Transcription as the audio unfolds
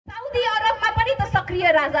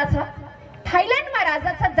सक्रिय राजा छ, थाइल्यान्डमा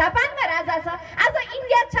राजा छ, जापानमा राजा छ। आज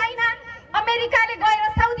इन्डिया, चाइना, अमेरिकाले गएर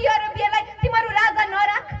साउदी अरेबियालाई तिमीहरू राजा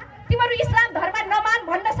नराख, तिमीहरू इस्लाम धर्म नमान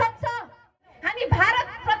भन्न सक्छ। हामी भारत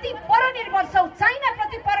प्रति परनिर्भर छौँ, चाइना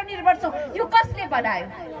प्रति परनिर्भर छौँ। यो कसले बनायो?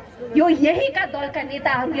 यो यहीका दलका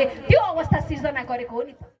नेताहरूले त्यो अवस्था सिर्जना गरेको हो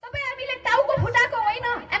नि। तपाईँ हामीले टाउको फुटाएको होइन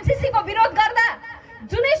एमसीसी को विरोध गर्दा।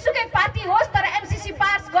 जुनैसुकै पार्टी होस्, तर एमसीसी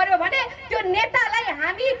पास गर्यो भने त्यो नेतालाई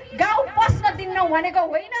हामी गाउँ पस्न दिन्नौँ भनेको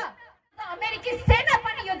होइन। अमेरिकी सेना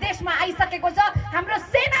पनि यो देशमा आइसकेको छ, हाम्रो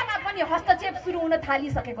सेनामा पनि हस्तक्षेप सुरु हुन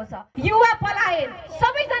थालिसकेको छ। युवा पलायन,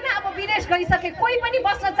 सबैजना अब विदेश गइसके, कोही पनि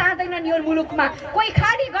बस्न चाहँदैनन् यो मुलुकमा। कोही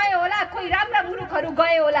खाडी गए होला, कोही राम्रा मुलुकहरू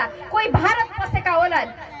गए होला, कोही भारत पसेका होला।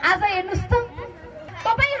 आज हेर्नुस् त,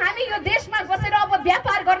 तपाईँ हामी यो देशमा बसेर अब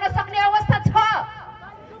व्यापार गर्न सक्ने अवस्था छ।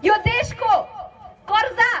 यो देशको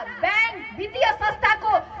कर्जा, ब्याङ्क, वित्तीय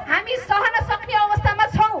संस्थाको हामी सहन सक्ने अवस्थामा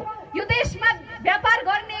छौँ। यो देशमा व्यापार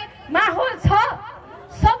गर्ने माहौल छ।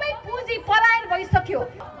 सबै पुँजी पलायन भइसक्यो।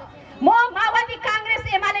 म माओवादी, कांग्रेस,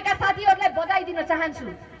 एमालेका साथीहरूलाई बधाई दिन चाहन्छु।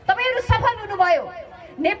 तपाईहरू सफल हुनुभयो।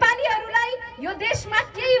 नेपालीहरूलाई यो देशमा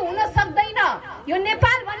केही हुन सक्दैन, यो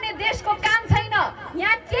नेपाल भन्ने देशको काम छैन,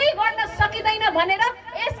 यहाँ केही गर्न सकिँदैन भनेर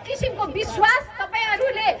यस किसिमको विश्वास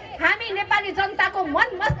तपाईहरूले हामी नेपाली जनताको मन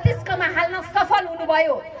मस्तिष्कमा हाल्न सफल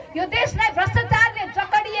हुनुभयो। यो देशलाई भ्रष्टाचारले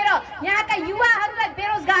जकडिएर यहाँका युवाहरूलाई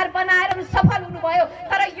बेरोजगार बनाएर सफल हुनुभयो।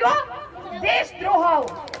 तर यो देशद्रोह हो,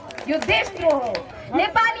 यो देशद्रोह हो।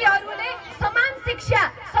 नेपालीहरूले समान शिक्षा,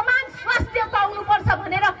 समान स्वास्थ्य पाउनुपर्छ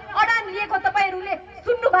भनेर अडान लिएको तपाईहरूले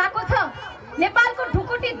सुन्नु भएको छ। नेपालको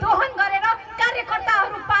ढुकुटी दोहन गरेर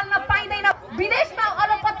कार्यकर्ताहरू पाल्न पाइँदैन। विदेशमा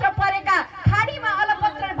अलपत्र परेका, खाडीमा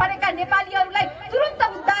अलपत्र परेका नेपालीहरूलाई तुरुन्त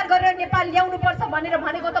उद्धार गरेर नेपाल ल्याउनुपर्छ भनेर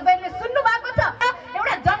भनेको तपाईहरूले सुन्नु भएको छ।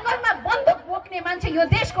 एउटा जङ्गलमा बन्दुक बोक्ने मान्छे यो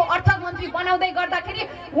देशको अर्थमन्त्री बनाउँदै गर्दाखेरि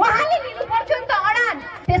उहाँले लिनु पर्थ्यो नि त अडान।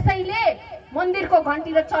 त्यसैले मन्दिरको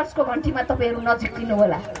घन्टी र चर्चको घन्टीमा तपाईहरू नजिकिनु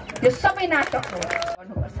होला। यो सबै नाटक हो,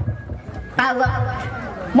 गर्नुपर्छ। आज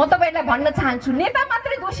म तपाईहरूलाई भन्न चाहन्छु, नेता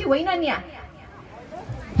मात्रै दोषी होइन नि। यहाँ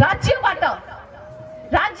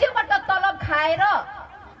राज्यबाट तलब खाएर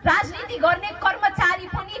राजनीति गर्ने कर्मचारी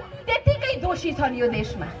पनि त्यतिकै दोषी छन् यो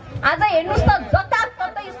देशमा। आज हेर्नुस् त,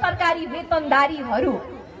 जताततै सरकारी वेतनदारीहरू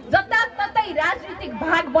जताततै राजनीतिक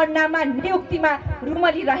भाग बढ्नमा नियुक्तिमा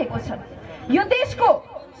रुमलिरहेको छन्। यो देशको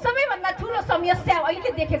सबैभन्दा ठुलो समस्या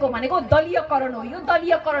अहिले देखेको भनेको दलीयकरण हो। यो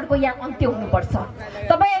दलीयकरणको यहाँ अन्त्य हुनुपर्छ।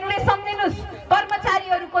 तपाईहरूले सम्झिनुस्,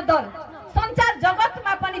 कर्मचारीहरूको दल, सञ्चार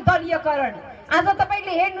जगतमा पनि दलीयकरण। आज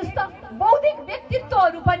तपाईले हेर्नुस् त, बौद्धिक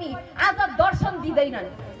व्यक्तित्वहरू पनि आज दर्शन दिँदैनन्।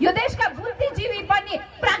 यो देशका बुद्धिजीवी पनि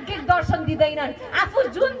प्राज्ञिक दर्शन दिँदैनन्। आफू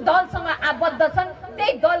जुन दलसँग आबद्ध छन्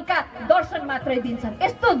त्यही दलका दर्शन मात्रै दिन्छन्।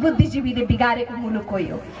 यस्तो बुद्धिजीवीले बिगारेको मुलुक हो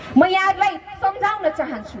यो। म यहाँहरूलाई सम्झाउन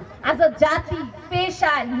चाहन्छु, आज जाति,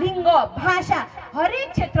 पेशा, लिङ्ग, भाषा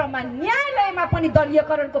हरेक क्षेत्रमा न्यायालयमा पनि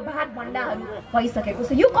दलीयकरणको भाग भण्डाहरू भइसकेको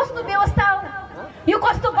छ। यो कस्तो व्यवस्था हो? यो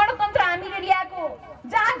कस्तो गणतन्त्र हामीले ल्याएको,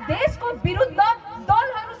 जहाँ देशको विरुद्ध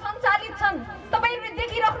दलहरू सञ्चालित छन्? तपाईहरूले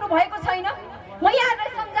देखिराख्नु भएको छैन? म यहाँलाई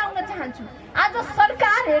सम्झाउन चाहन्छु, आज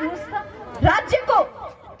सरकार हेर्नुस् त, राज्यको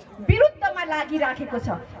विरुद्धमा लागिराखेको छ।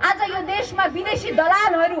 आज यो देशमा विदेशी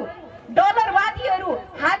दलालहरू, डलरवादीहरू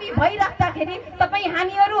हावी भइराख्दाखेरि तपाईँ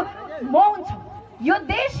हामीहरू मौन छौँ। यो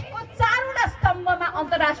देशको चारवटा स्तम्भमा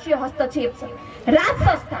अन्तर्राष्ट्रिय हस्तक्षेप छ। राज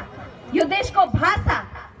संस्था, यो देशको भाषा,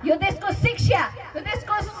 यो देशको शिक्षा,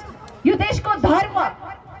 यो देशको धर्म,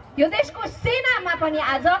 यो देशको सेनामा पनि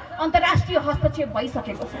आज अन्तर्राष्ट्रिय हस्तक्षेप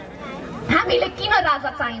भइसकेको छ। हामीले किन राजा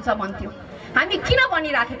चाहिन्छ भन्थ्यो? हामी किन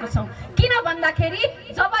भनिराखेको छौँ? किन भन्दाखेरि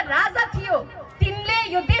जब राजा थियो तिनले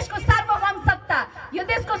यो देशको सार्वभौम सत्ता, यो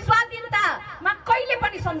देशको स्वाधीनतामा कहिले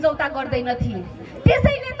पनि सम्झौता गर्दैन थिए।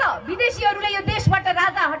 त्यसैले त विदेशीहरूले यो देशबाट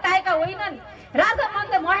राजा हटाएका होइनन्। राजा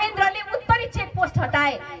नन्द महेन्द्रले उत्तरी चेक पोस्ट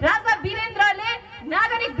हटाए, राजा वीरेन्द्रले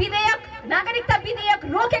नागरिकता विधेयक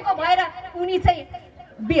रोकेको भएर उनी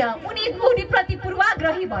प्रति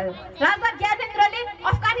पूर्वाग्रही भयो। राजा ज्ञानेन्द्रले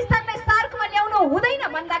अफगानिस्तानलाई सार्कमा ल्याउनु हुँदैन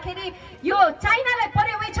भन्दाखेरि, यो चाइनालाई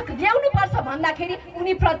पर्यवेक्षक ल्याउनु पर्छ भन्दाखेरि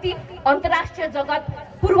उनी प्रति अन्तर्राष्ट्रिय जगत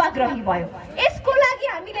पूर्वाग्रही भयो। यसको लागि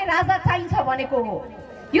हामीले राजा चाहिन्छ भनेको हो।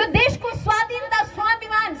 यो देशको स्वाधीनता,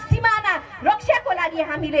 स्वाभिमान, सीमाना रक्षाको लागि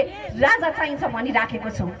हामीले राजा चाहिन्छ भनिराखेको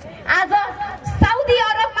छौँ। आज साउदी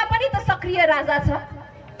अरबमा पनि त सक्रिय राजा छ,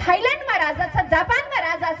 थाइल्यान्डमा राजा छ, जापानमा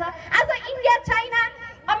राजा छ। आज इन्डिया, चाइना,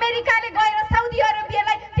 अमेरिकाले गएर साउदी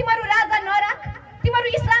अरेबियालाई तिमीहरू राजा नराख, तिमीहरू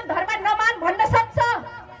इस्लाम धर्म नमान भन्न सक्छ।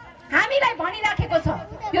 हामीलाई भनिराखेको छ,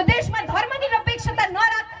 यो देशमा धर्मनिरपेक्षता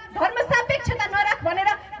नराख, धर्मसापेक्षता नराख भनेर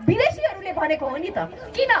विदेशीहरूले भनेको हो नि त।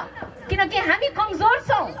 किनकि हामी कमजोर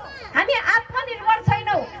छौँ, हामी आत्मनिर्भर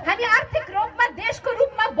छैनौँ, हामी आर्थिक रूपमा देशको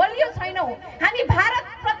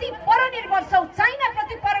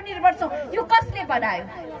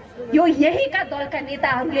यहीका दलका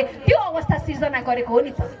नेताहरूले त्यो अवस्था सिर्जना गरेको हो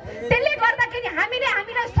नि त। त्यसले गर्दाखेरि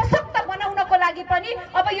हामीलाई सशक्त बनाउनको लागि पनि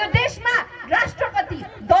अब यो देशमा राष्ट्रपति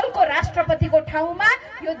दलको राष्ट्रपतिको ठाउँमा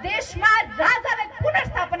यो देशमा राजालाई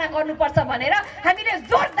पुनर्स्थापना गर्नुपर्छ भनेर हामीले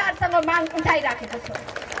जोरदारसँग माग उठाइराखेको छौँ।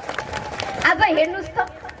 आज हेर्नुस् त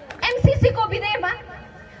एमसीसी को विधेयकमा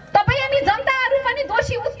तपाईँ हामी जनताहरू पनि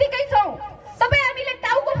दोषी उत्तिकै छौँ। तपाईँ हामीले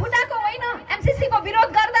टाउको फुटाएको होइन एमसीसी को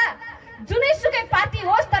विरोध गर्दा। जुनैसुकै पार्टी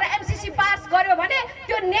होस् तर एमसीसी पास गर्यो भने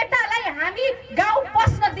त्यो नेतालाई हामी गाउँ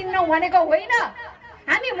पस्न दिन्नौँ भनेको होइन।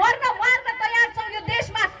 हामी मर्न मार्न तयार छौँ यो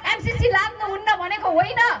देशमा एमसीसी लाग्नुहुन्न भनेको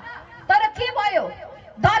होइन। तर के भयो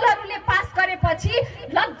दलहरूले पास गरेपछि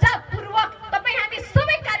लज्जापूर्वक तपाईँ हामी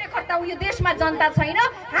सबै कार्यकर्ता यो देशमा जनता छैन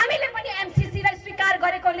हामीले पनि एमसीसीलाई स्वीकार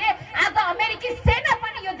गरेकोले आज अमेरिकी सेना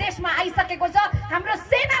पनि यो देशमा आइसकेको छ। हाम्रो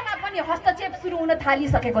सेनामा पनि हस्तक्षेप सुरु हुन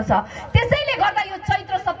थालिसकेको छ। त्यसैले गर्दा यो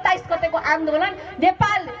चैत्र 27 गतेको आन्दोलन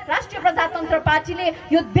नेपाल राष्ट्रिय प्रजातन्त्र पार्टीले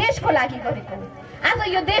यो देशको लागि गरेको हो। आज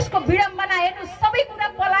यो देशको विडम्बना हेर्नु सबै कुरा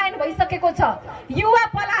पलायन भइसकेको छ। युवा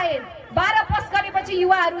पलायन 12 पास गरेपछि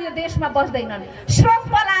युवाहरू यो देशमा बस्दैनन्। श्रम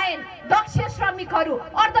पलायन दक्ष श्रमिकहरू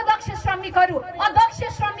अर्धदक्ष श्रमिकहरू अदक्ष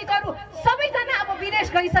श्रमिकहरू सबैजना अब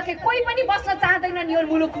विदेश गइसके। कोही पनि बस्न चाहँदैनन् यो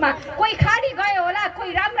मुलुकमा। कोही खाडी गए होला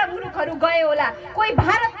कोही राम्रा मुलुकहरू गए होला कोही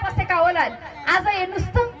भारत पसेका होला। आज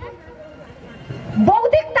हेर्नुस् त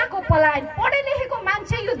बौद्धिकताको पलायन पढे लेखेको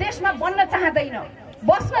मान्छे यो देशमा बन्न चाहँदैन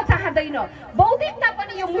बस्न चाहँदैन। बौद्धिकता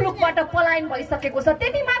पनि यो मुलुकबाट पलायन भइसकेको छ।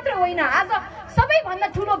 त्यति मात्र होइन आज सबैभन्दा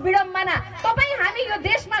ठुलो विडम्बना तपाईँ हामी यो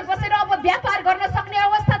देशमा बसेर अब व्यापार गर्न सक्ने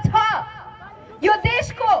अवस्था छ। यो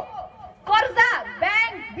देशको कर्जा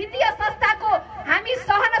ब्याङ्क वित्तीय संस्थाको हामी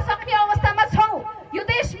सहन सक्ने अवस्थामा छौँ। यो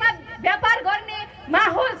देशमा व्यापार गर्ने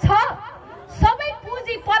माहौल छ। सबै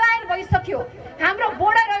पुँजी पलायन भइसक्यो। हाम्रो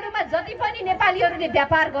बोर्डरहरूमा जति पनि नेपालीहरूले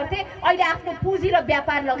व्यापार गर्थे अहिले आफ्नो पुँजी र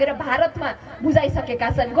व्यापार लगेर भारतमा बुझाइसकेका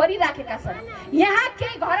छन् गरिराखेका छन्। यहाँ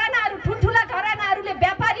केही घरानाहरू ठुल्ठुला घरानाहरूले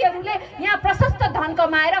व्यापारीहरूले यहाँ प्रशस्त धन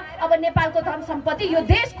कमाएर अब नेपालको धन सम्पत्ति यो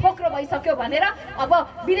देश खोक्रो भइसक्यो भनेर अब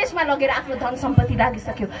विदेशमा लगेर आफ्नो धन सम्पत्ति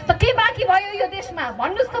राखिसक्यो। त के बाँकी भयो यो देशमा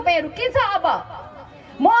भन्नुहोस् तपाईँहरू के छ अब?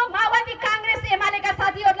 म माओवादी काङ्ग्रेस एमालेका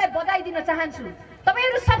साथीहरूलाई बधाई दिन चाहन्छु।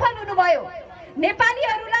 तपाईँहरू सफल हुनुभयो।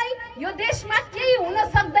 नेपालीहरूलाई यो देशमा केही हुन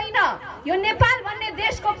सक्दैन यो नेपाल भन्ने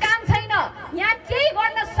देशको काम छैन यहाँ केही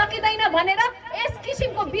गर्न सकिँदैन भनेर यस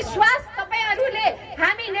किसिमको विश्वास तपाईँहरूले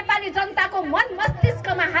हामी नेपाली जनताको मन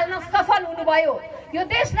मस्तिष्कमा हाल्न सफल हुनुभयो। यो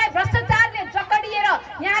देशलाई भ्रष्टाचारले जकडिएर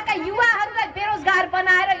यहाँका युवाहरूलाई बेरोजगार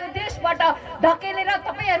बनाएर यो देशबाट धकेलेर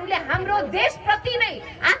तपाईँहरूले हाम्रो देशप्रति नै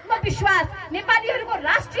आत्मविश्वास नेपालीहरूको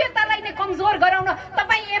राष्ट्रियतालाई नै कमजोर गराउन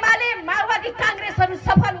तपाईँ एमाले माओवादी काङ्ग्रेसहरू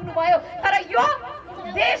सफल हुनुभयो। तर यो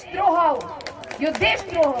देशद्रोह हो यो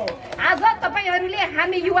देशद्रोह हो। आज तपाईँहरूले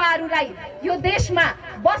हामी युवाहरूलाई यो देशमा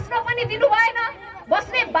बस्न पनि दिनु भएन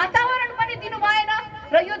बस्ने वातावरण पनि दिनु भएन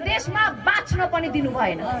र यो देशमा बाँच्न पनि दिनु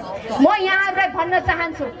भएन। म यहाँहरूलाई भन्न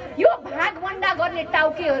चाहन्छु यो भागभण्डा गर्ने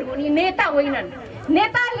टाउकेहरू नि नेता होइनन्।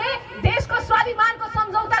 नेताले देशको स्वाभिमानको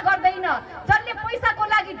सम्झौता गर्दैन। जसले पैसाको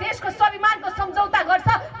लागि देशको स्वाभिमानको सम्झौता गर्छ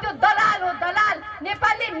त्यो दलाल हो दलाल।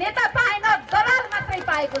 नेपालले नेता पाएन दलाल मात्रै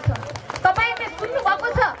पाएको छ। तपाईँले सुन्नुभएको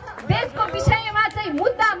छ देशको विषयमा चाहिँ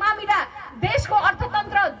मुद्दा मामिला देशको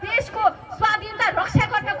अर्थतन्त्र देशको स्वाधीनता रक्षा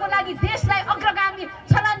गर्नको लागि देशलाई अग्रगामी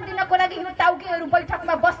छलाङ दिनको लागि यो टाउकेहरू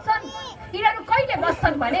बैठकमा बस्छन्। यिनीहरू कहिले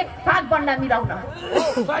बस्छन् भने भागभण्डा मिलाउन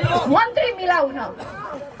मन्त्री मिलाउन।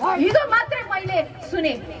 हिजो मात्रै मैले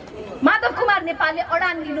सुने माधव कुमार नेपालले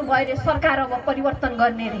अडान लिनुभयो रे सरकार अब परिवर्तन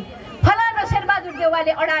गर्ने रे। फलाना शेरबहादुर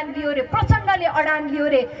देउवाले अडान लियो रे प्रचण्डले अडान लियो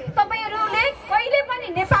रे। तपाईँहरूले कहिले पनि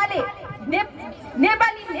नेपाली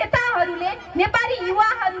नेताहरूले नेपाली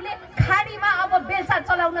युवाहरूले खाडीमा अब बेलसा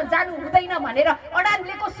चलाउन जानु हुँदैन भनेर अडान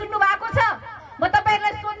लिएको सुन्नु भएको छ? म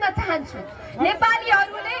तपाईँहरूलाई सोध्न चाहन्छु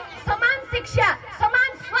नेपालीहरूले समान शिक्षा समान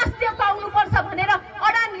स्वास्थ्य पाउनुपर्छ भनेर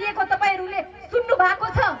अडान लिएको तपाईँहरूले सुन्नु भएको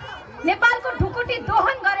छ? नेपालको ढुकुटी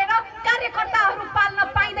दोहन गरेर कार्यकर्ताहरू पाल्न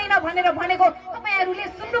पाइँदैन भनेर भनेको तपाईँहरूले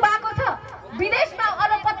सुन्नु भएको छ? विदेशमा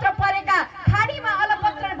अलपत्र परेका खाडीमा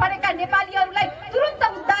अलपत्र परेका नेपालीहरूलाई तुरन्त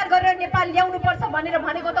उद्धार गरेर नेपाल ल्याउनुपर्छ भनेर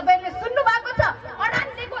भनेको तपाईँहरूले सुन्नु भएको छ? अडान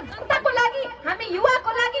लिएको जनताको लागि हामी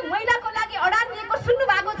युवाको लागि महिलाको लागि अडान लिएको सुन्नु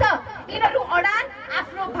भएको छ? यिनीहरू अडान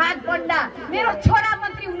आफ्नो भागभण्डा मेरो छोरा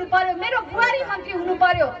मन्त्री हुनु पर्यो मेरो बुहारी मन्त्री हुनु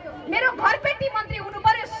पर्यो मेरो घरपेटी मन्त्री हुनु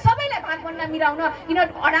पर्यो सबैलाई भागभण्डा मिलाउन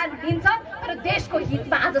यिनीहरू अडान लिन्छन् तर देशको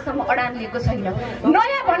हितमा आजसम्म अडान लिएको छैन।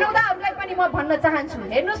 नयाँ भनौँदाहरूलाई पनि म भन्न चाहन्छु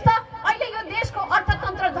हेर्नुहोस् त अहिले यो देशको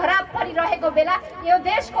अर्थतन्त्र धराप परिरहेको बेला यो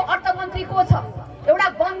देशको अर्थमन्त्री को छ? एउटा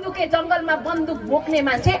बन्दुके जंगलमा बन्दुक बोक्ने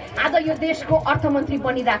मान्छे आज यो देशको अर्थमन्त्री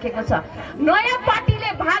बनिराखेको छ। नयाँ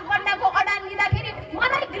पार्टीले भागभण्डाको अडान लिँदाखेरि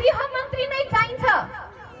मलाई गृहमन्त्री नै चाहिन्छ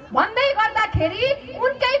भन्दै गर्दाखेरि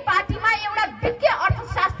उनकै पार्टीमा एउटा विज्ञ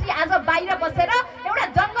अर्थशास्त्री आज बाहिर बसेर एउटा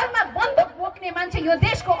जंगलमा बन्दुक बोक्ने मान्छे यो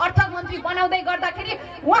देशको अर्थमन्त्री बनाउँदै गर्दाखेरि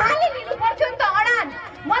उहाँले लिनु पर्थ्यो नि त अडान।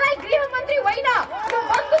 मलाई गृहमन्त्री होइन, यो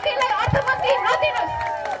बन्दुकेलाई अर्थमन्त्री नदिनुस्,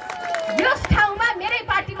 यस ठाउँमा मेरै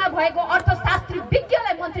पार्टीमा भएको अर्थशास्त्री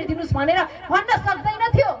विज्ञलाई मन्त्री दिनुस् भनेर भन्न सक्दैन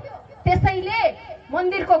थियो। त्यसैले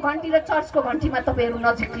मन्दिरको घण्टी र चर्चको घण्टीमा तपाईहरु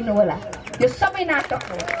नजिकिनु होला, यो सबै नाटक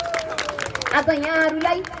हो। आज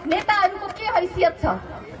यहाँहरुलाई नेताहरुको के हैसियत छ?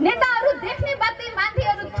 नेताहरु देख्ने बाध्य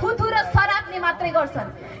मान्छेहरु थुथु र सराप्ने मात्रै गर्छन्।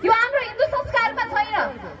 यो हाम्रो हिन्दू संस्कारमा छैन।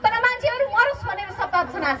 तर मान्छेहरु मरोस् भनेर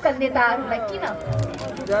सताप्छन् आजकल नेताहरुलाई।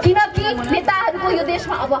 किनकि नेताहरुको यो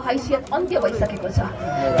देशमा अब हैसियत अन्त्य भइसकेको छ।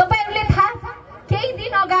 तपाईहरुले थाहा छ केही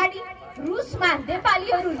दिन अगाडि रुसमा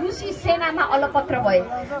नेपालीहरु रुसी सेनामा अलपत्र भए।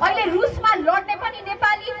 अहिले रुसमा लड्ने पनि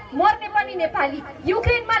नेपाली, मर्ने पनि नेपाली,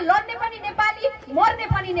 युक्रेनमा लड्ने पनि नेपाली, मर्ने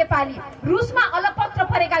पनि नेपाली। रुसमा अलपत्र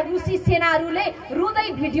परेका रुसी सेनाहरुले रुँदै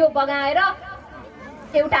भिडियो बगाएर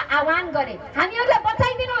एउटा आह्वान गरे, हामीहरुलाई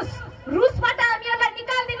बचाइदिनुस्, रुसबाट हामीहरुलाई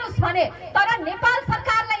निकाल्दिनुस् भने। तर नेपाल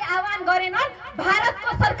सरकारलाई आह्वान गरेनन्, भारतको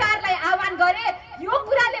सरकारलाई आह्वान गरे। यो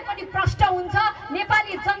कुराले पनि प्रश्न हुन्छ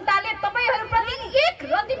नेपाली जनताले तपाईहरुप्रति एक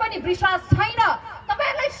रति पनि विश्वास छैन।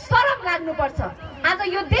 तपाईहरुलाई शरम लाग्नुपर्छ। आज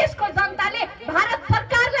यो देशको जनताले भारत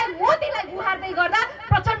सरकारलाई, मोदीलाई गुहार्दै गर्दा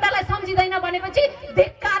प्रचण्डलाई सम्झिदैन भनेपछि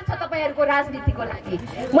धिक्कार छ तपाईहरुको राजनीतिको लागि।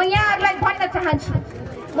 म यहाँहरुलाई भन्न चाहन्छु,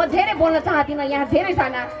 म धेरै बोल्न चाहदिनँ, यहाँ धेरै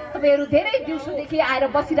जना तपाईहरु धेरै दिउँसोदेखि आएर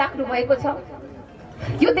बसिराख्नु भएको छ।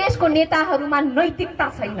 यो देशको नेताहरुमा नैतिकता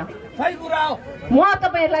छैन। म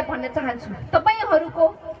तपाईहरुलाई भन्न चाहन्छु, तपाईहरुको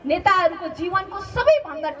नेताहरुको जीवनको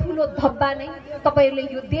सबैभन्दा ठूलो धब्बा नै तपाईहरुले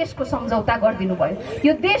यो देशको सम्झौता गर्दिनु भयो,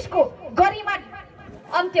 यो देशको गरिमा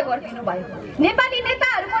अन्त्य गर्दिनु भयो। नेपाली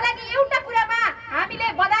नेताहरुको लागि एउटा कुरामा हामीले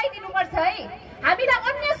बधाई दिनुपर्छ है, हामीलाई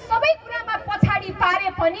अन्य सबै कुरामा पछाडी पारे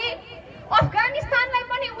पनि अफगानिस्तानलाई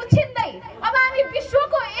पनि उछिन्दै अब हामी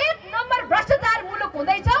विश्वको 1 नम्बर भ्रष्टाचार मुलुक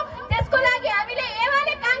हुँदैछौँ। त्यसको लागि हामीले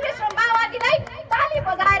एमाले, कांग्रेस र माओवादीलाई ताली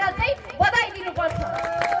बजाएर चाहिँ बधाई दिनुपर्छ।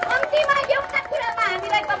 अन्तिममा एउटा कुरामा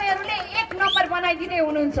हामीलाई तपाईहरुले 1 नम्बर बनाइदिँदै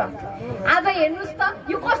हुनुहुन्छ। आज हेर्नुस् त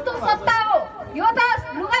यो कस्तो सत्ता हो, यो त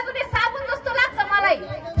लुगा धुने साबुन जस्तो लाग्छ मलाई।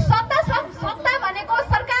 सत्ता भनेको,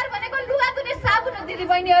 सरकार भनेको लुगा धुने साबुन हो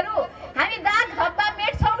दिदीबहिनीहरु। हामी दाग धब्बा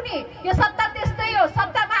मेट्छौं नि, यो सत्ता त्यस्तै हो।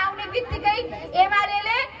 सत्तामा आउने बित्तिकै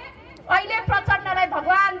एमालेले अहिले प्रचण्डलाई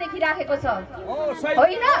भगवान देखिराखेको छ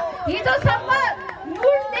होइन। हिजोसम्म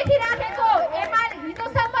नुन देखिराखेको एमाले,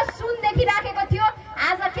 हिजोसम्म सुन देखिराखेको थियो,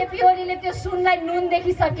 आज केपी ओलीले त्यो सुनलाई नुन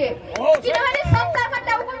देखिसके, किनभने सत्तामा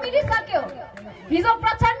टाउको मिलिसक्यो। हिजो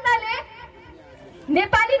प्रचण्डले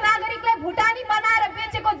नेपाली नागरिकलाई भुटानी बनाएर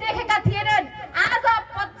बेचेको देखेका थिएनन्। आज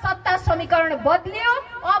सत्ता समीकरण बदलियो,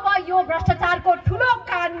 अब यो भ्रष्टाचारको ठूलो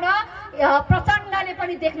काण्ड प्रचण्डले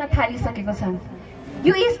पनि देख्न थालिसकेको छ।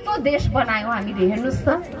 यो यस्तो देश बनायो हामीले। हेर्नुस् त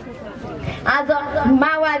आज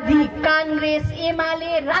माओवादी, कांग्रेस,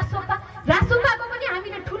 एमाले, रासोपाको पनि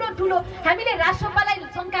हामीले ठूलो हामीले रासोपालाई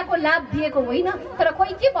शंकाको लाभ दिएको होइन। तर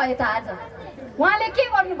कोही के भयो त आज, उहाँले के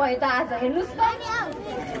गर्नुभयो त आज? हेर्नुस् त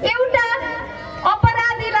एउटा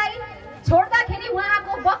अपराधीलाई छोड्दाखेरि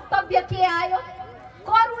उहाँको वक्तव्य के आयो?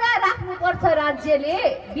 करुणा राख्नुपर्छ राज्यले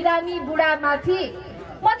बिरामी बुढामाथि।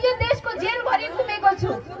 म यो देशको जेलभरि घुमेको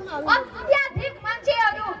छु, अत्याधिक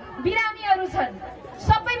मान्छेहरु बिरामीहरु छन्,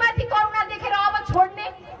 सबैमाथि करुणा देखेर अब छोड्ने,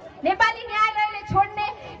 नेपाली न्यायालयले छोड्ने।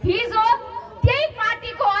 हिजो त्यही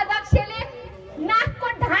पार्टीको अध्यक्षले नाकको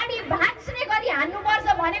ढाडी भाँच्ने गरी हान्नुपर्छ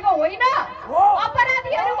भनेको होइन,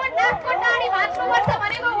 अपराधीहरुको नाकको ढाडी भाँच्नुपर्छ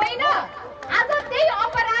भनेको होइन। आज त्यही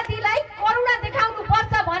अपराधीलाई करुणा देखाउनु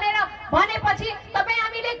पर्छ भनेपछि तपाई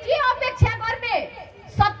हामीले के अपेक्षा गर्ने?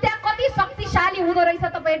 सत्य कति शक्तिशाली हुँदो रहेछ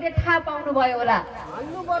तपाईहरुले थाहा पाउनु भयो होला।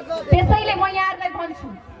 त्यसैले म यहाँहरुलाई भन्छु,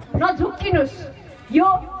 नझुक्किनुस्। यो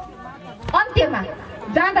अन्त्यमा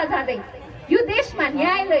जाँदै यो देशमा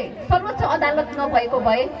न्यायालय, सर्वोच्च अदालत नभएको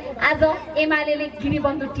भए आज एमालेले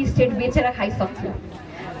गिरिबन्धु टी स्टेट बेचेर खाइसक्थ्यो।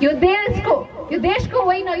 यो देशको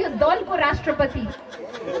होइन, यो दलको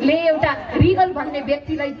राष्ट्रपतिले एउटा रिगल भन्ने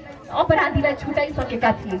व्यक्तिलाई, अपराधीलाई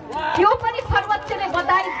छुटाइसकेका थिए। यो पनि सर्वोच्चले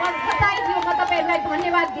बताइदियो। म तपाईहरुलाई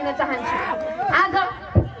धन्यवाद दिन चाहन्छु। आज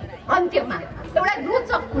अन्त्यमा एउटा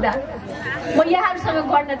रोचक कुरा म यहाँहरुसँग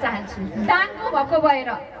गर्न चाहन्छु। डाङ्गो भएको भएर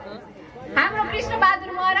हाम्रो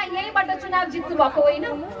कृष्णबहादुर महरा यहीँबाट चुनाव जित्नु भएको होइन।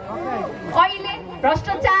 अहिले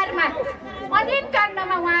भ्रष्टाचारमा अनेक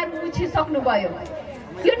काण्डमा उहाँहरु उछिसक्नु भयो।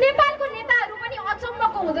 यो नेपालको नेताहरु पनि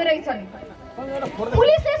अचम्मको हुँदो रहेछन्।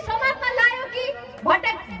 पुलिसले समाजमा लायो कि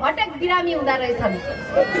भटक बिरामी हुँदा रहेछन्।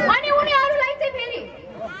 अनि उनीहरुलाई चाहिँ फेरि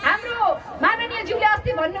हाम्रो माननीय ज्यूले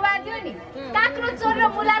अस्ति भन्नुभएको थियो नि काक्रो चोर र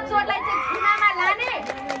मुला चोरलाई चाहिँ थुनामा लाने,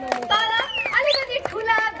 तर अलिकति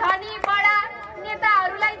ठुला धनी बडा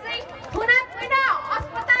नेताहरूलाई चाहिँ थुना होइन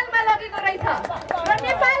अस्पतालमा लगेको रहेछ र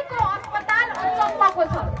नेपालको अस्पताल अचम्मको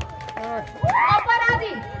छ।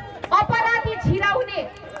 अपराधी छिराउने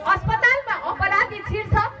अस्पतालमा अपराधी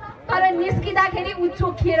छिर्छ तर निस्किँदाखेरि ऊ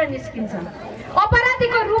चोखिएर निस्किन्छ।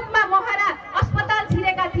 अपराधीको रूपमा महरा अस्पताल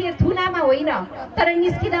छिरेका थिए थुनामा होइन, तर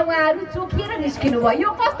निस्किँदा उहाँहरू चोखिएर निस्किनु भयो। यो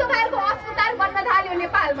कस्तो खालको अस्पताल बन्न थाल्यो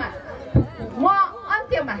नेपालमा। म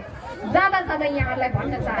अन्त्यमा जाँदा यहाँहरूलाई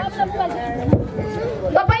भन्न चाहन्छु,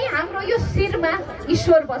 तपाईँ हाम्रो यो शिरमा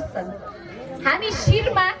ईश्वर बस्छन्, हामी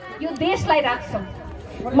शिरमा यो देशलाई राख्छौँ।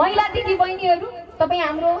 महिला दिदी बहिनीहरू, तपाईँ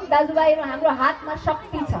हाम्रो दाजुभाइ र हाम्रो हातमा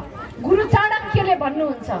शक्ति छ। गुरु चाणक्यले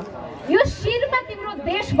भन्नुहुन्छ यो शिरमा तिम्रो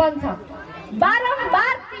देश बन्छ।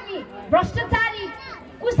 बारम्बार तिमी भ्रष्टाचारी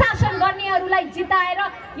कुशासन गर्नेहरूलाई जिताएर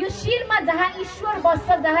यो शिरमा जहाँ ईश्वर बस्छ,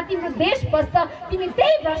 जहाँ तिम्रो देश बस्छ, तिमी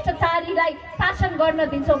त्यही भ्रष्टाचारीलाई शासन गर्न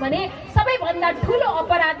दिन्छौ भने सबैभन्दा ठुलो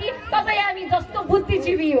अपराधी तपाईँ हामी जस्तो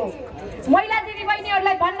बुद्धिजीवी हो। महिला दिदी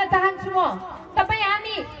बहिनीहरूलाई भन्न चाहन्छु म, तपाईँ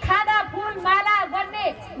हामी खादा फुल माला गर्ने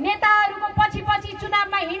नेताहरूको पछि पछि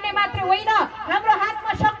चुनावमा हिँड्ने मात्र होइन, हाम्रो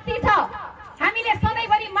हातमा शक्ति छ। हामीले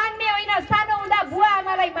सधैँभरि माग्ने होइन, सानो हुँदा बुवा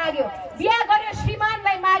आमालाई माग्यो, बिहा गर्यो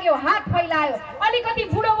श्रीमानलाई माग्यो, हात फैलायो, अलिकति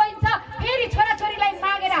बुढो भइन्छ फेरि छोराछोरीलाई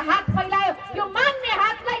मागेर हात फैलायो। यो माग्ने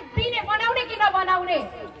हातलाई दिने बनाउने कि नबनाउने?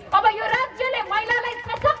 अब यो राज्यले महिलालाई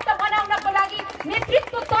सशक्त बनाउनको लागि,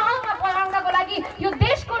 नेतृत्व तहमा पुर्याउनको लागि, यो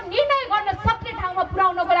देशको निर्णय गर्न सक्ने ठाउँमा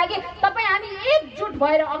पुर्याउनको लागि तपाईँ हामी एकजुट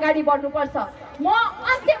भएर अगाडि बढ्नुपर्छ। म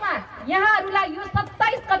अन्त्यमा यहाँहरूलाई यो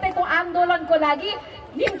 27 गतेको आन्दोलनको लागि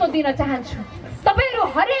निम्तो दिन चाहन्छु। तपाईहरू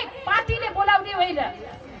हरेक पार्टीले बोलाउने होइन,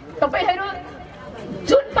 तपाईहरू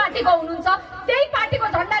जुन पार्टीको हुनुहुन्छ त्यही पार्टीको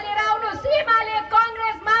झन्डा लिएर आउनुहोस्। एमाले,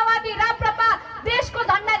 कांग्रेस, माओवादी, राप्रपा देशको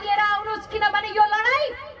झन्डा लिएर आउनुहोस्, किनभने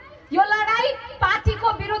यो लडाई पार्टीको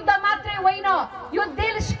विरुद्ध मात्रै होइन, यो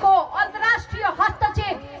देशको अन्तर्राष्ट्रिय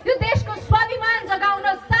हस्तक्षेप, यो देशको स्वाभिमान जगाउन,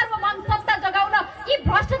 सार्वभौम सत्ता जगाउन, यी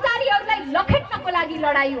भ्रष्टाचारीहरूलाई लखेट्नको लागि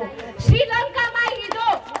लडाई हो। श्रीलङ्कामा हिजो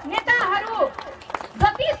नेताहरू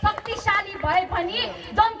जति शक्तिशाली भए पनि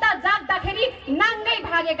जनता जाग्दाखेरि नाङ्गै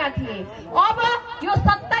भागेका थिए। अब यो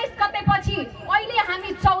 27 गतेपछि अहिले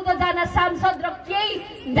हामी 14 जना सांसद र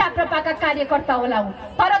केही राप्रपाका कार्यकर्ता होलाौं,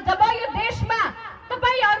 तर जब यो देशमा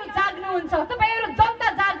तपाईहरू जाग्नुहुन्छ, तपाईहरू जनता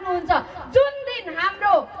जाग्नुहुन्छ, जुन दिन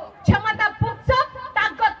हाम्रो क्षमता पुग्छ,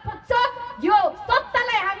 ताकत पुग्छ, यो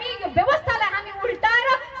सत्तालाई हामी, यो व्यवस्थालाई हामी उल्टाएर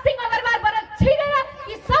सिंहदरबारबाट छिरेर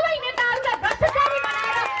यी सबै नेताहरूलाई भ्रष्टाचारी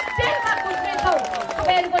बनाएर जेलमा पुग्नेछौँ।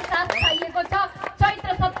 तपाईँहरूको साथ चाहिएको छ।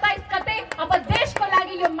 चैत्र 27 गते अब देशको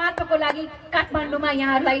लागि, यो माटोको लागि काठमाडौँमा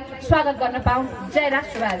यहाँहरूलाई स्वागत गर्न पाऊँ। जय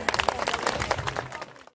राष्ट्रवाद।